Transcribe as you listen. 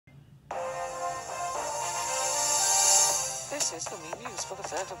This is the Me News for the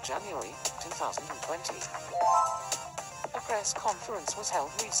 3rd of January, 2020. A press conference was held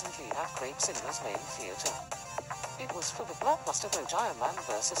recently at Craig Cinemas main theatre. It was for the blockbuster BoJack Man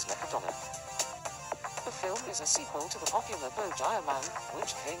vs. Mechagodzilla. The film is a sequel to the popular BoJack Man,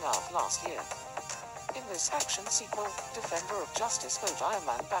 which came out last year. In this action sequel, Defender of Justice BoJack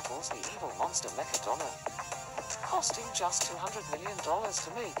Man battles the evil monster Mechagodzilla. Costing just $200 million to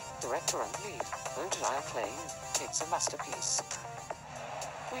make, director and lead, BoJack claimed it's a masterpiece.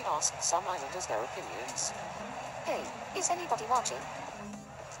 We asked some islanders their opinions. Hey, is anybody watching?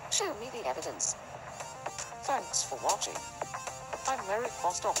 Show me the evidence. Thanks for watching. I'm Merrick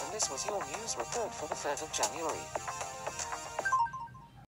Bostock and this was your news report for the 3rd of January.